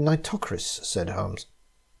of Queen Nitocris," said Holmes.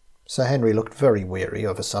 Sir Henry looked very weary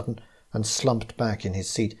of a sudden, and slumped back in his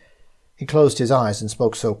seat. He closed his eyes and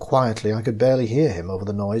spoke so quietly I could barely hear him over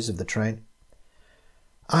the noise of the train.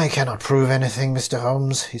 "I cannot prove anything, Mr.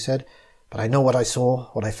 Holmes," he said, "but I know what I saw,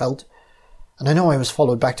 what I felt. And I know I was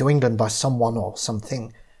followed back to England by someone or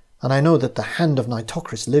something, and I know that the hand of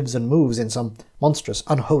Nitocris lives and moves in some monstrous,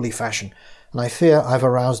 unholy fashion, and I fear I've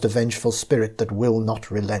aroused a vengeful spirit that will not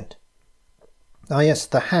relent." "Ah, yes,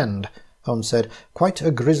 the hand," Holmes said. "Quite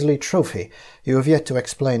a grisly trophy. You have yet to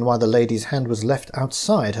explain why the lady's hand was left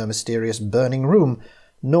outside her mysterious burning room,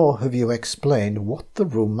 nor have you explained what the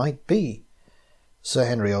room might be." Sir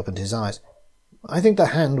Henry opened his eyes. "I think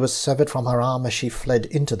the hand was severed from her arm as she fled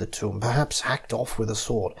into the tomb, perhaps hacked off with a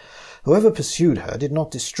sword. Whoever pursued her did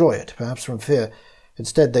not destroy it, perhaps from fear.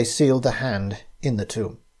 Instead, they sealed the hand in the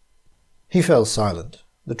tomb." He fell silent.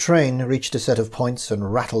 The train reached a set of points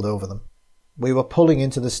and rattled over them. We were pulling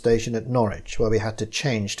into the station at Norwich, where we had to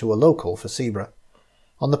change to a local for Seaborough.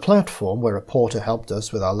 On the platform, where a porter helped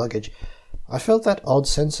us with our luggage, I felt that odd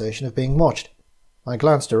sensation of being watched. I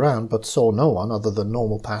glanced around, but saw no one other than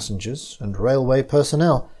normal passengers and railway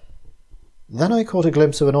personnel. Then I caught a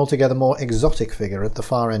glimpse of an altogether more exotic figure at the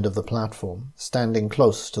far end of the platform, standing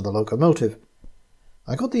close to the locomotive.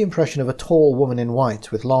 I got the impression of a tall woman in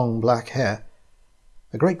white with long black hair.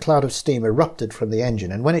 A great cloud of steam erupted from the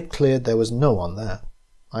engine, and when it cleared there was no one there.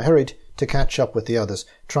 I hurried to catch up with the others,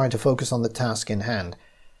 trying to focus on the task in hand.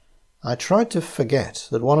 I tried to forget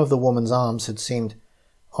that one of the woman's arms had seemed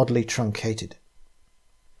oddly truncated.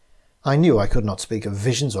 I knew I could not speak of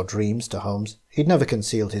visions or dreams to Holmes. He'd never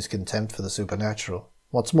concealed his contempt for the supernatural.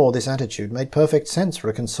 What's more, this attitude made perfect sense for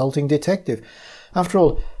a consulting detective. After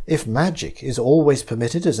all, if magic is always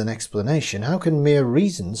permitted as an explanation, how can mere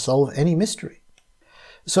reason solve any mystery?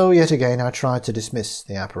 So yet again I tried to dismiss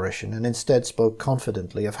the apparition, and instead spoke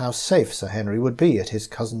confidently of how safe Sir Henry would be at his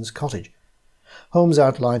cousin's cottage. Holmes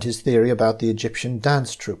outlined his theory about the Egyptian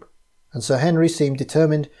dance troupe, and Sir Henry seemed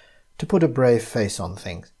determined to put a brave face on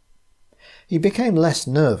things. He became less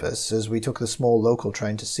nervous as we took the small local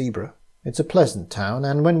train to Seaborough. It's a pleasant town,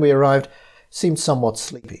 and when we arrived, seemed somewhat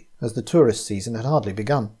sleepy, as the tourist season had hardly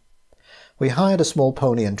begun. We hired a small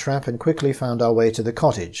pony and trap and quickly found our way to the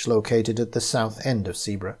cottage located at the south end of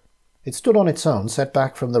Seaborough. It stood on its own, set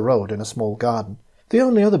back from the road in a small garden. The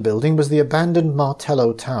only other building was the abandoned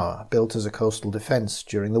Martello Tower, built as a coastal defence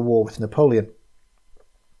during the war with Napoleon.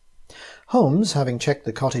 Holmes, having checked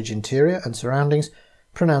the cottage interior and surroundings,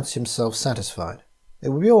 pronounced himself satisfied. It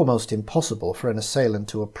would be almost impossible for an assailant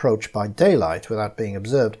to approach by daylight without being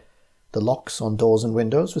observed. The locks on doors and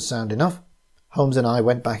windows were sound enough. Holmes and I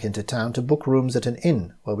went back into town to book rooms at an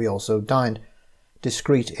inn, where we also dined.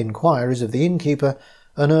 Discreet inquiries of the innkeeper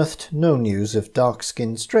unearthed no news of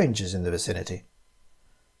dark-skinned strangers in the vicinity.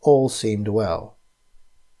 All seemed well.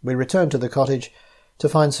 We returned to the cottage to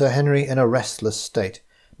find Sir Henry in a restless state.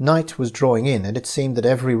 Night was drawing in, and it seemed that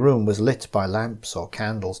every room was lit by lamps or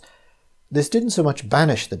candles. This didn't so much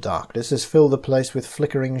banish the darkness as fill the place with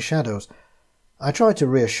flickering shadows. I tried to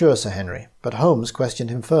reassure Sir Henry, but Holmes questioned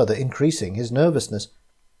him further, increasing his nervousness.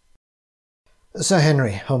 "Sir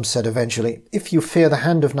Henry," Holmes said eventually, "if you fear the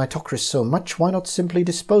hand of Nitocris so much, why not simply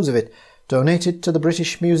dispose of it, donate it to the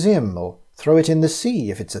British Museum, or throw it in the sea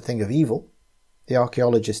if it's a thing of evil?" The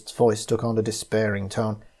archaeologist's voice took on a despairing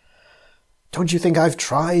tone. "Don't you think I've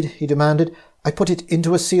tried?" he demanded. "I put it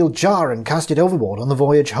into a sealed jar and cast it overboard on the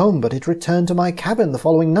voyage home, but it returned to my cabin the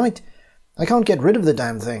following night. I can't get rid of the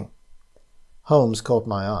damn thing." Holmes caught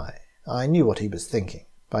my eye. I knew what he was thinking.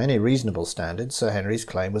 By any reasonable standard, Sir Henry's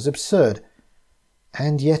claim was absurd.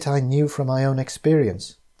 And yet I knew from my own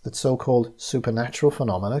experience that so-called supernatural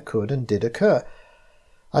phenomena could and did occur.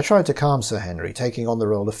 I tried to calm Sir Henry, taking on the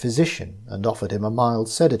role of physician, and offered him a mild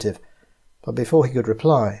sedative. But before he could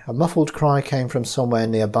reply, a muffled cry came from somewhere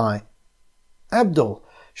nearby. "Abdul!"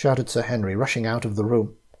 shouted Sir Henry, rushing out of the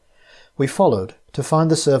room. We followed, to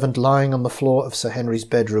find the servant lying on the floor of Sir Henry's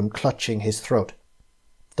bedroom, clutching his throat.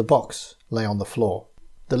 The box lay on the floor.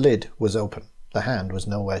 The lid was open. The hand was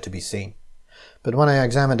nowhere to be seen. But when I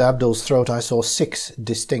examined Abdul's throat, I saw 6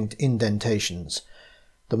 distinct indentations,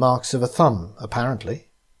 the marks of a thumb, apparently,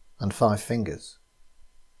 and 5 fingers.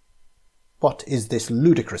 "What is this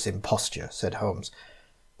ludicrous imposture?" said Holmes,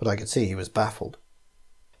 but I could see he was baffled.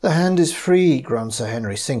 "The hand is free," groaned Sir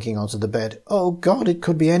Henry, sinking onto the bed. "Oh, God, it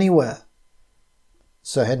could be anywhere."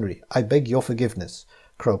 "Sir Henry, I beg your forgiveness,"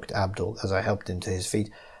 croaked Abdul as I helped him to his feet.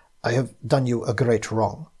 "I have done you a great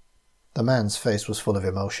wrong." The man's face was full of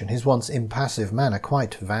emotion. His once impassive manner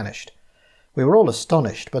quite vanished. We were all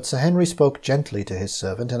astonished, but Sir Henry spoke gently to his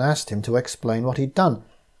servant and asked him to explain what he'd done.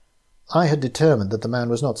 I had determined that the man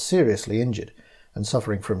was not seriously injured and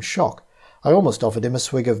suffering from shock. I almost offered him a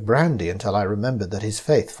swig of brandy until I remembered that his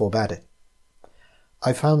faith forbade it.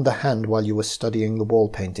 "I found the hand while you were studying the wall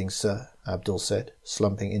paintings, sir," Abdul said,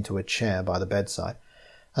 slumping into a chair by the bedside,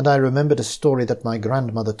 "and I remembered a story that my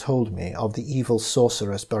grandmother told me of the evil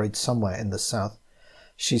sorceress buried somewhere in the south.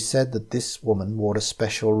 She said that this woman wore a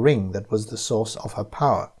special ring that was the source of her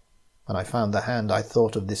power. When I found the hand, I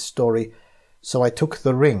thought of this story, so I took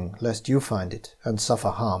the ring, lest you find it and suffer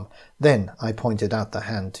harm. Then I pointed out the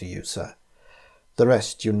hand to you, sir. The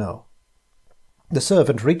rest you know." The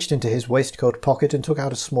servant reached into his waistcoat pocket and took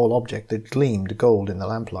out a small object that gleamed gold in the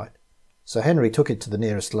lamplight. Sir Henry took it to the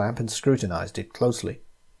nearest lamp and scrutinized it closely.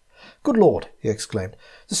 "Good Lord!" he exclaimed.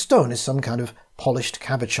 "The stone is some kind of polished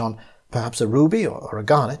cabochon, perhaps a ruby or a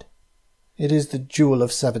garnet." "It is the jewel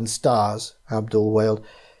of 7 stars," Abdul wailed.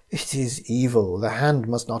 "It is evil. The hand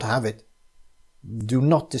must not have it." "Do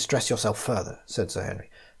not distress yourself further," said Sir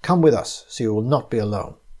Henry. "Come with us, so you will not be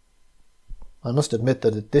alone." I must admit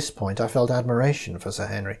that at this point I felt admiration for Sir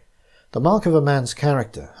Henry. The mark of a man's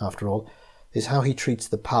character, after all, is how he treats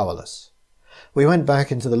the powerless. We went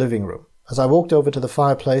back into the living room. As I walked over to the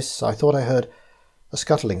fireplace, I thought I heard a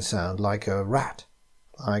scuttling sound like a rat.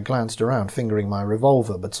 I glanced around, fingering my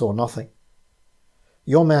revolver, but saw nothing.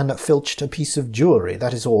 "Your man filched a piece of jewellery,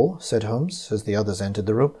 that is all," said Holmes, as the others entered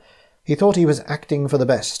the room. "He thought he was acting for the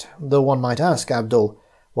best, though one might ask, Abdul,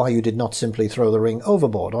 why you did not simply throw the ring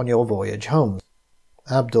overboard on your voyage home."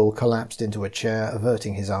 Abdul collapsed into a chair,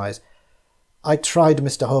 averting his eyes. "I tried,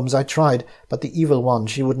 Mr. Holmes, I tried, but the evil one,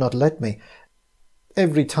 she would not let me.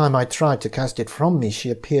 Every time I tried to cast it from me, she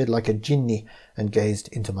appeared like a jinni and gazed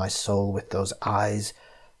into my soul with those eyes,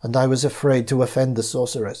 and I was afraid to offend the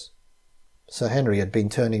sorceress." Sir Henry had been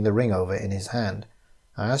turning the ring over in his hand.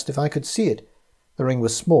 I asked if I could see it. The ring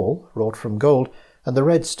was small, wrought from gold, and the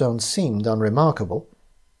red stone seemed unremarkable.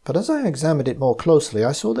 But as I examined it more closely,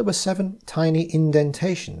 I saw there were 7 tiny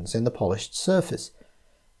indentations in the polished surface.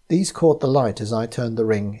 These caught the light as I turned the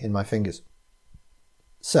ring in my fingers.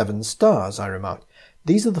 7 stars, I remarked.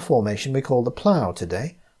 "These are the formation we call the Plough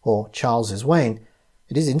today, or Charles's Wain.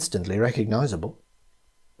 It is instantly recognizable."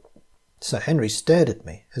 Sir Henry stared at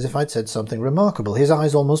me, as if I'd said something remarkable, his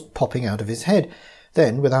eyes almost popping out of his head.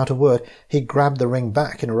 Then, without a word, he grabbed the ring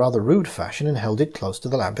back in a rather rude fashion and held it close to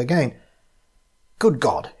the lamp again. "Good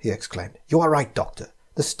God!" he exclaimed. "You are right, Doctor.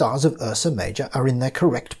 The stars of Ursa Major are in their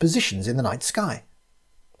correct positions in the night sky."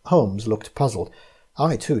 Holmes looked puzzled.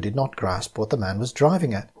 I, too, did not grasp what the man was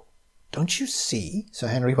driving at. "Don't you see?" Sir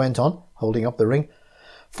Henry went on, holding up the ring.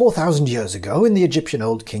 4,000 years ago, in the Egyptian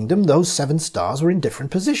Old Kingdom, those 7 stars were in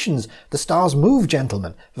different positions. The stars move,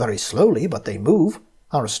 gentlemen. Very slowly, but they move.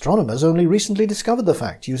 Our astronomers only recently discovered the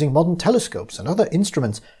fact, using modern telescopes and other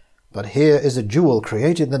instruments. But here is a jewel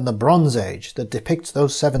created in the Bronze Age that depicts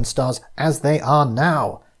those 7 stars as they are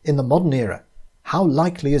now, in the modern era. How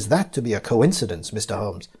likely is that to be a coincidence, Mr.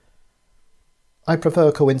 Holmes?" "I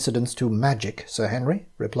prefer coincidence to magic, Sir Henry,"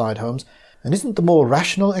 replied Holmes. "And isn't the more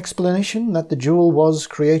rational explanation that the jewel was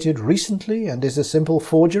created recently and is a simple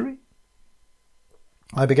forgery?"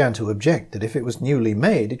 I began to object that if it was newly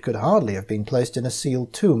made, it could hardly have been placed in a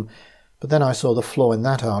sealed tomb, but then I saw the flaw in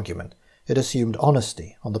that argument. It assumed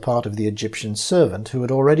honesty on the part of the Egyptian servant who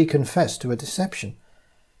had already confessed to a deception.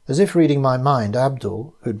 As if reading my mind,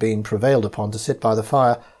 Abdul, who'd been prevailed upon to sit by the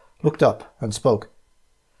fire, looked up and spoke.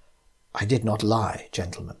 "I did not lie,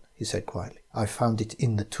 gentlemen," he said quietly. "I found it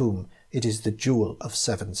in the tomb. It is the jewel of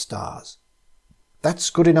 7 stars." "That's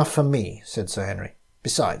good enough for me," said Sir Henry.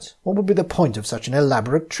 "Besides, what would be the point of such an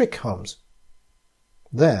elaborate trick, Holmes?"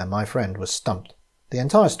 There my friend was stumped. The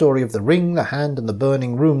entire story of the ring, the hand, and the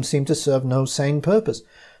burning room seemed to serve no sane purpose,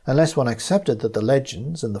 unless one accepted that the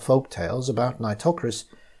legends and the folk tales about Nitocris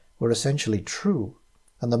were essentially true,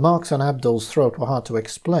 and the marks on Abdul's throat were hard to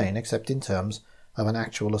explain except in terms of an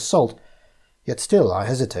actual assault. Yet still I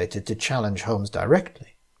hesitated to challenge Holmes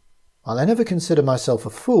directly. While I never considered myself a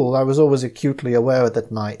fool, I was always acutely aware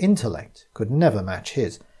that my intellect could never match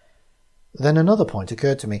his. Then another point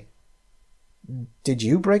occurred to me. "Did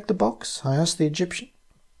you break the box?" I asked the Egyptian.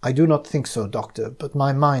 "I do not think so, Doctor, but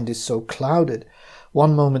my mind is so clouded.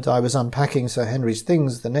 One moment I was unpacking Sir Henry's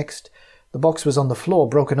things, the next the box was on the floor,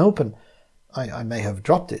 broken open. I may have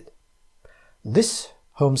dropped it." "This,"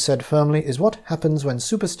 Holmes said firmly, "is what happens when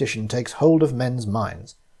superstition takes hold of men's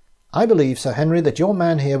minds. I believe, Sir Henry, that your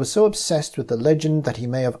man here was so obsessed with the legend that he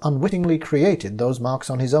may have unwittingly created those marks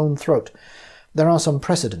on his own throat. There are some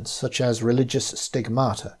precedents, such as religious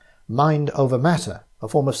stigmata, mind over matter, a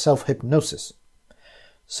form of self-hypnosis."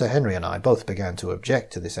 Sir Henry and I both began to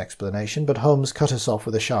object to this explanation, but Holmes cut us off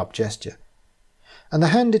with a sharp gesture. "And the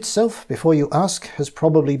hand itself, before you ask, has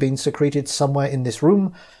probably been secreted somewhere in this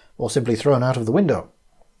room, or simply thrown out of the window.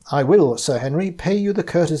 I will, Sir Henry, pay you the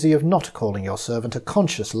courtesy of not calling your servant a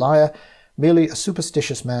conscious liar, merely a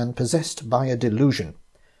superstitious man possessed by a delusion.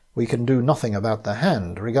 We can do nothing about the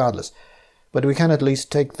hand, regardless, but we can at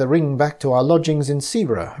least take the ring back to our lodgings in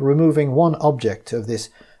Sebra, removing one object of this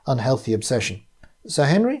unhealthy obsession. Sir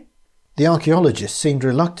Henry?" The archaeologist seemed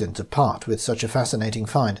reluctant to part with such a fascinating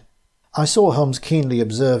find. I saw Holmes keenly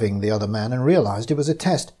observing the other man and realized it was a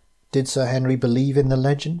test. Did Sir Henry believe in the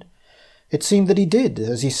legend? It seemed that he did,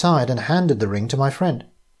 as he sighed and handed the ring to my friend.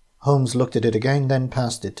 Holmes looked at it again, then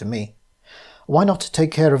passed it to me. "Why not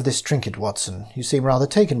take care of this trinket, Watson? You seem rather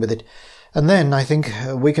taken with it. And then, I think,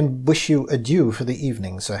 we can wish you adieu for the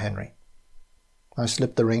evening, Sir Henry." I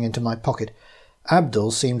slipped the ring into my pocket.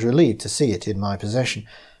 Abdul seemed relieved to see it in my possession,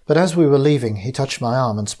 but as we were leaving, he touched my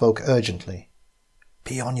arm and spoke urgently.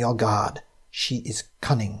 "Be on your guard. She is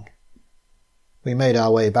cunning." We made our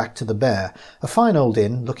way back to the Bear, a fine old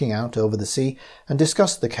inn looking out over the sea, and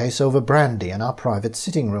discussed the case over brandy in our private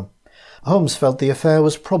sitting-room. Holmes felt the affair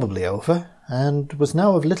was probably over, and was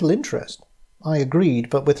now of little interest. I agreed,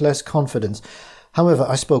 but with less confidence. However,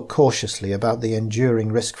 I spoke cautiously about the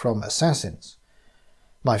enduring risk from assassins.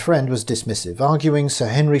 My friend was dismissive, arguing Sir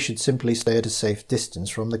Henry should simply stay at a safe distance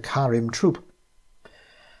from the Karim troop.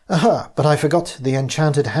 "Aha, but I forgot the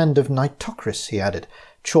enchanted hand of Nitocris," he added,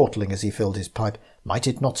 chortling as he filled his pipe. "Might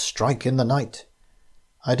it not strike in the night?"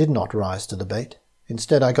 I did not rise to the bait.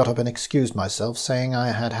 Instead, I got up and excused myself, saying I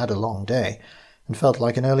had had a long day, and felt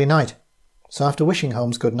like an early night. So after wishing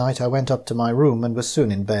Holmes good night, I went up to my room and was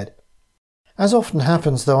soon in bed. As often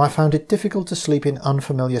happens, though, I found it difficult to sleep in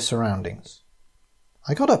unfamiliar surroundings.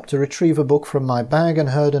 I got up to retrieve a book from my bag and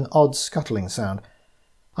heard an odd scuttling sound.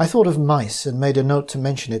 I thought of mice and made a note to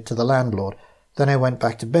mention it to the landlord. Then I went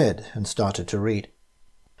back to bed and started to read.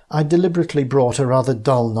 I deliberately brought a rather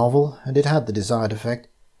dull novel, and it had the desired effect.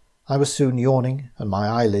 I was soon yawning, and my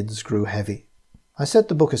eyelids grew heavy. I set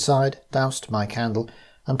the book aside, doused my candle,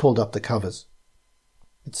 and pulled up the covers.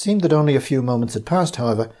 It seemed that only a few moments had passed,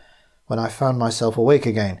 however, when I found myself awake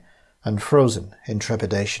again, and frozen in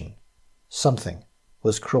trepidation. Something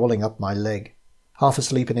was crawling up my leg. Half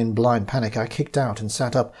asleep and in blind panic, I kicked out and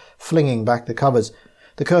sat up, flinging back the covers.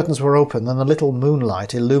 The curtains were open, and the little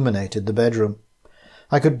moonlight illuminated the bedroom.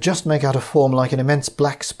 I could just make out a form like an immense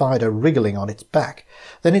black spider wriggling on its back.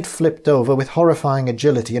 Then it flipped over with horrifying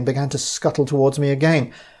agility and began to scuttle towards me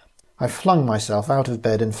again. I flung myself out of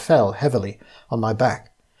bed and fell heavily on my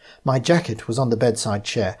back. My jacket was on the bedside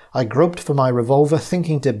chair. I groped for my revolver,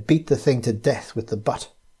 thinking to beat the thing to death with the butt.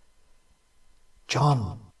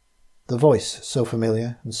 "John!" The voice, so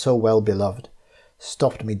familiar and so well beloved,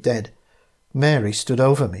 stopped me dead. Mary stood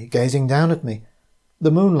over me, gazing down at me.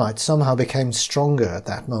 The moonlight somehow became stronger at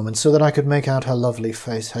that moment, so that I could make out her lovely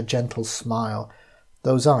face, her gentle smile,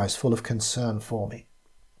 those eyes full of concern for me.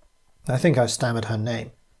 I think I stammered her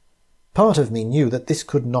name. Part of me knew that this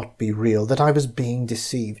could not be real, that I was being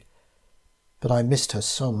deceived. But I missed her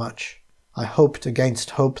so much. I hoped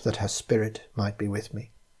against hope that her spirit might be with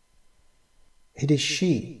me. "It is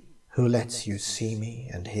she who lets you see me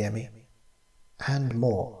and hear me, and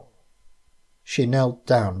more." She knelt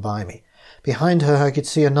down by me. Behind her I could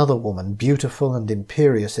see another woman, beautiful and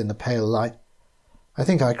imperious in the pale light. I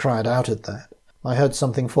think I cried out at that. I heard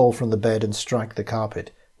something fall from the bed and strike the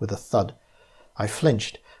carpet with a thud. I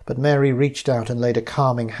flinched, but Mary reached out and laid a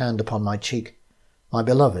calming hand upon my cheek. My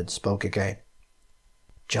beloved spoke again.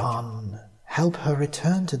 "John, Help her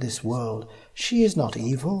return to this world. She is not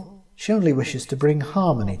evil. She only wishes to bring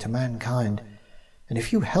harmony to mankind. And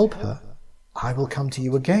if you help her, I will come to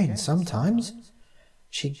you again sometimes.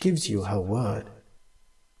 She gives you her word."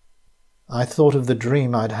 I thought of the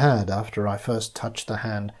dream I'd had after I first touched the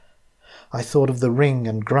hand. I thought of the ring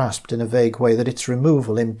and grasped in a vague way that its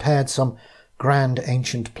removal impaired some grand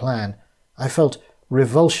ancient plan. I felt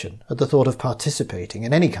revulsion at the thought of participating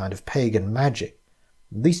in any kind of pagan magic,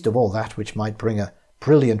 least of all that which might bring a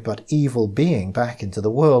brilliant but evil being back into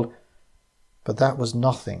the world. But that was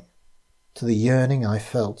nothing to the yearning I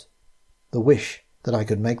felt, the wish that I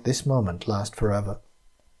could make this moment last forever.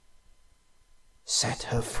 "Set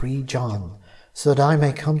her free, John, so that I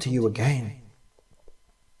may come to you again."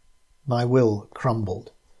 My will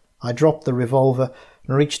crumbled. I dropped the revolver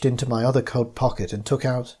and reached into my other coat pocket and took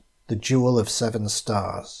out the jewel of 7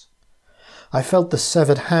 stars. I felt the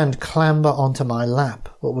severed hand clamber onto my lap,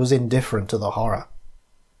 but was indifferent to the horror.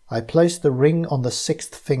 I placed the ring on the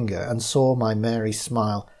 6th finger and saw my Mary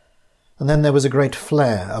smile, and then there was a great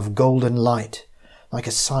flare of golden light, like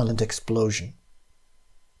a silent explosion.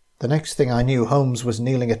 The next thing I knew, Holmes was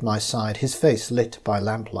kneeling at my side, his face lit by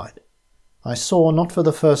lamplight. I saw, not for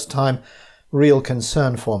the first time, real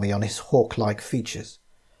concern for me on his hawk-like features.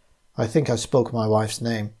 I think I spoke my wife's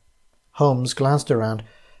name. Holmes glanced around,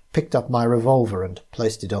 picked up my revolver and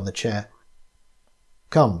placed it on the chair.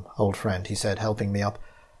 "Come, old friend," he said, helping me up.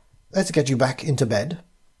 "Let's get you back into bed."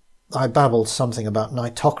 I babbled something about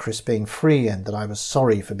Nitocris being free and that I was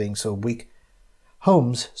sorry for being so weak.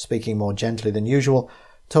 Holmes, speaking more gently than usual,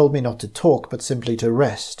 told me not to talk but simply to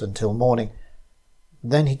rest until morning.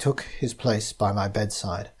 Then he took his place by my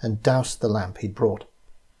bedside and doused the lamp he'd brought.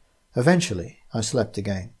 Eventually I slept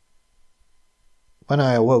again. When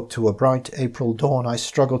I awoke to a bright April dawn, I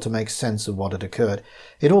struggled to make sense of what had occurred.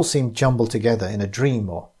 It all seemed jumbled together in a dream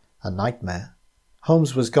or a nightmare.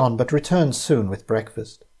 Holmes was gone, but returned soon with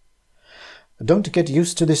breakfast. "Don't get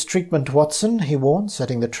used to this treatment, Watson," he warned,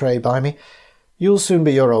 setting the tray by me. "You'll soon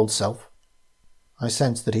be your old self." I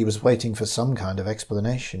sensed that he was waiting for some kind of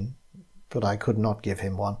explanation, but I could not give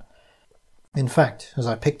him one. In fact, as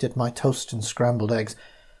I picked at my toast and scrambled eggs,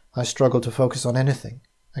 I struggled to focus on anything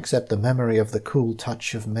except the memory of the cool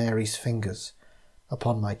touch of Mary's fingers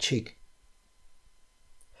upon my cheek.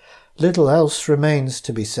 Little else remains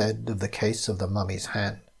to be said of the case of the mummy's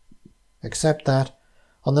hand, except that,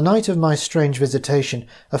 on the night of my strange visitation,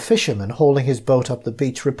 a fisherman hauling his boat up the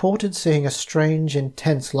beach reported seeing a strange,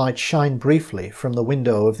 intense light shine briefly from the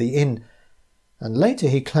window of the inn, and later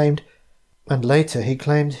he claimed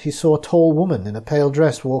he saw a tall woman in a pale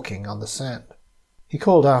dress walking on the sand. He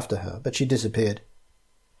called after her, but she disappeared.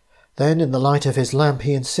 Then, in the light of his lamp,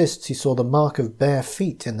 he insists he saw the mark of bare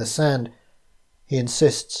feet in the sand. He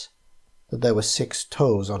insists that there were 6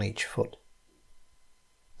 toes on each foot.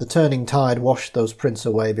 The turning tide washed those prints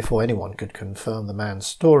away before anyone could confirm the man's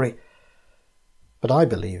story. But I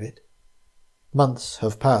believe it. Months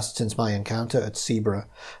have passed since my encounter at Seaborough,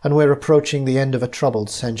 and we're approaching the end of a troubled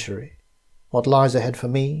century. What lies ahead for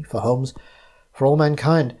me, for Holmes, for all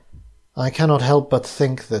mankind? I cannot help but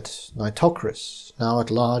think that Nitocris, now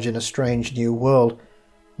at large in a strange new world,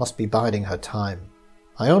 must be biding her time.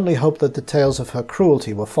 I only hope that the tales of her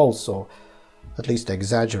cruelty were false, or at least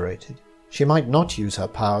exaggerated. She might not use her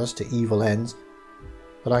powers to evil ends,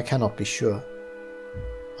 but I cannot be sure.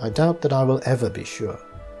 I doubt that I will ever be sure.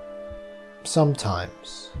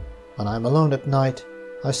 Sometimes, when I am alone at night,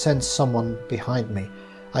 I sense someone behind me.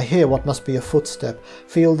 I hear what must be a footstep,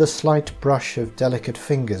 feel the slight brush of delicate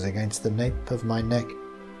fingers against the nape of my neck,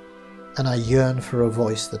 and I yearn for a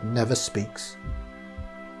voice that never speaks.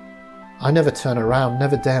 I never turn around,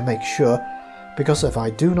 never dare make sure, because if I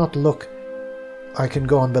do not look, I can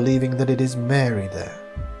go on believing that it is Mary there,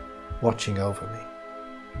 watching over me.